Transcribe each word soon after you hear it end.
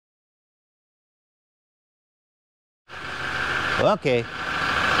Okay,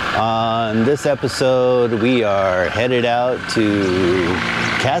 on this episode we are headed out to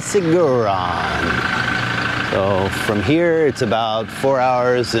Casiguran. So from here it's about 4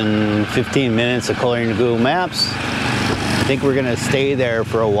 hours and 15 minutes according to Google Maps. I think we're gonna stay there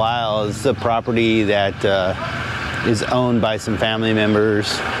for a while. It's a property that is owned by some family members,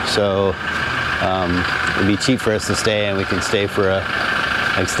 so it'd be cheap for us to stay, and we can stay for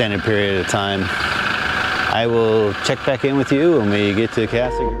an extended period of time. I will check back in with you when we get to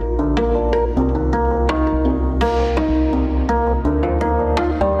Casiguran.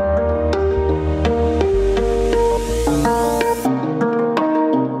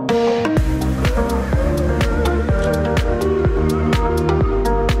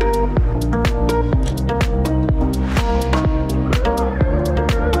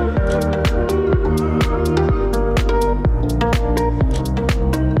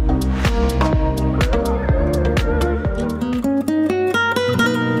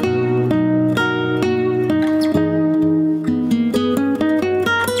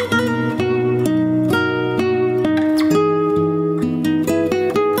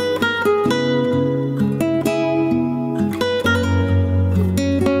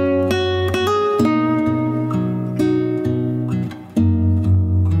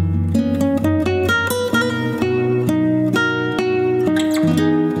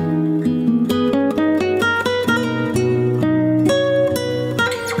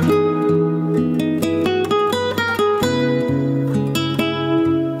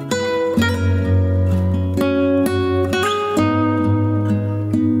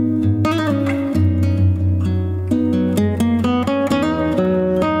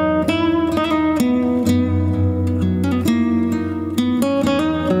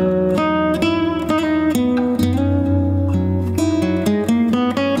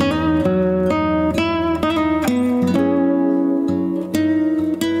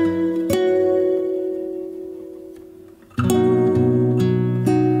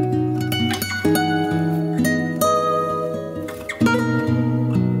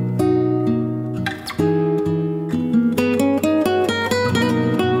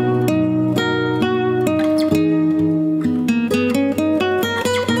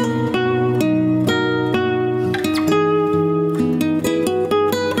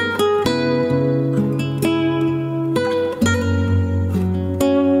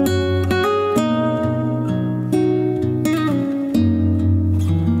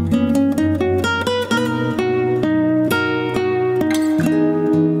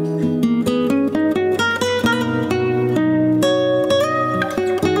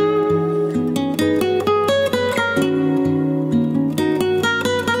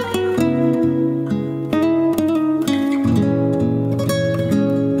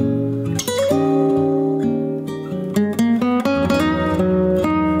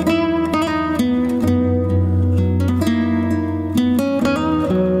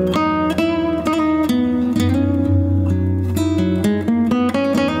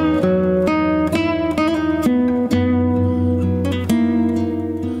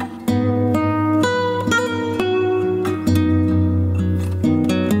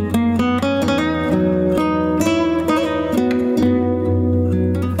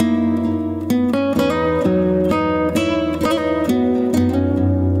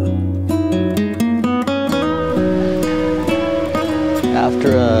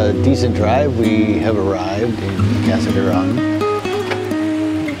 After a decent drive, we have arrived in Casiguran.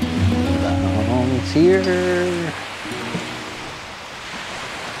 It's here.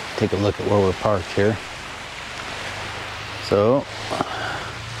 Take a look at where we're parked here. So,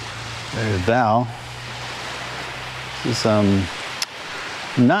 there's Val. This is, I'm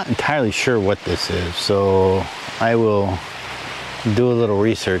not entirely sure what this is, so I will do a little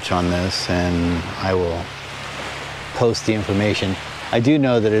research on this and I will post the information. I do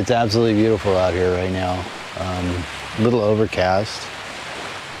know that it's absolutely beautiful out here right now. A little overcast.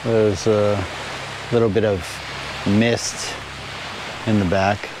 There's a little bit of mist in the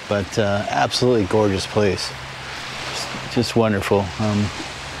back, but absolutely gorgeous place. Just wonderful.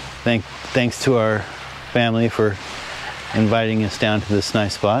 Thanks to our family for inviting us down to this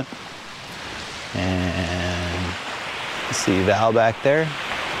nice spot. And see Val back there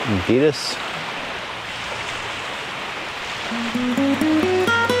and Vitas.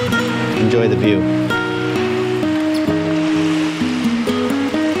 Enjoy the view.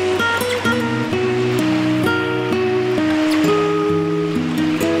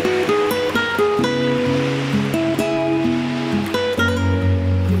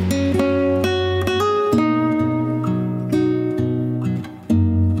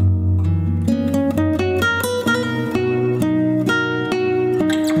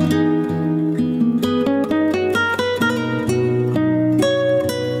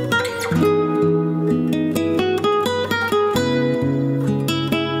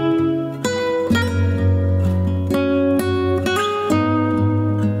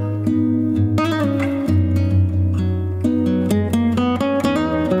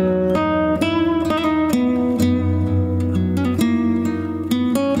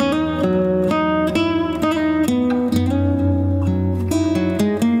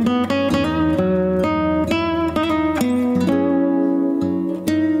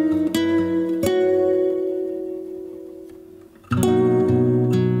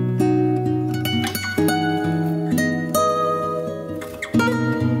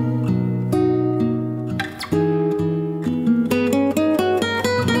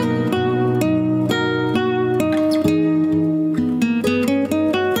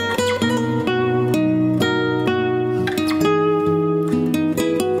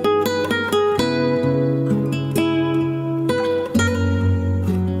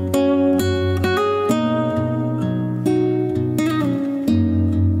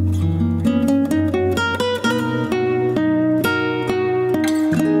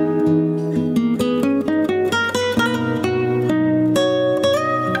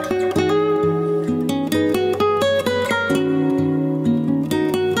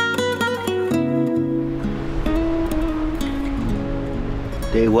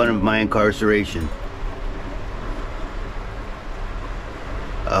 Day 1 of my incarceration.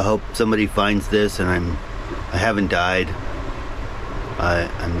 I hope somebody finds this and I haven't died.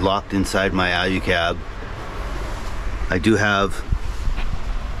 I'm locked inside my Alu cab. I do have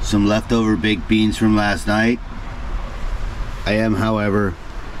some leftover baked beans from last night. I am, however,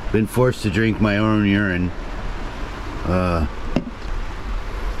 been forced to drink my own urine.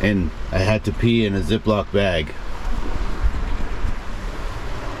 And I had to pee in a Ziploc bag.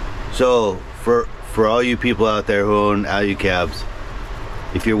 So, for all you people out there who own Alu cabs,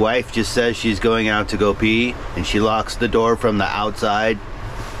 if your wife just says she's going out to go pee and she locks the door from the outside,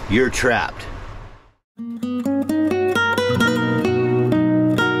 you're trapped.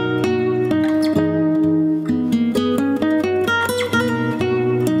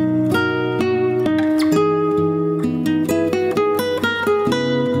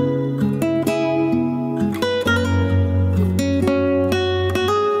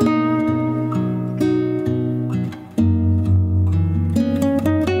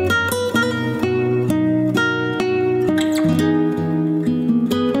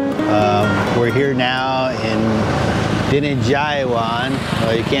 We're here now in Dinajaiwan.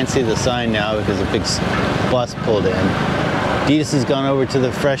 Well, you can't see the sign now because a big bus pulled in. Deedus has gone over to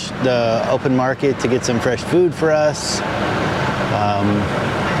the open market to get some fresh food for us.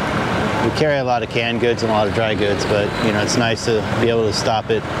 We carry a lot of canned goods and a lot of dry goods, but you know, it's nice to be able to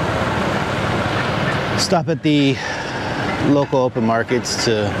stop at the local open markets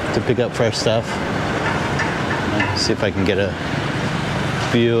to pick up fresh stuff. See if I can get a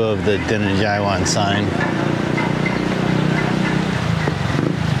view of the Dinajaiwan sign.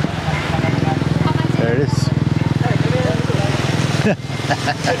 There it is.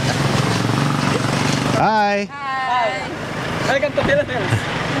 Hi. Hi. Welcome to Philippines.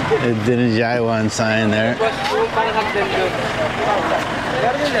 The Dinajaiwan sign there.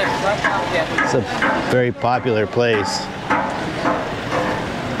 It's a very popular place.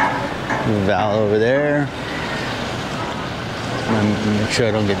 Val over there. Make sure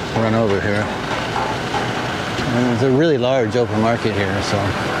I don't get run over here. And there's a really large open market here, so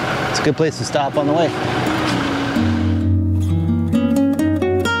it's a good place to stop on the way.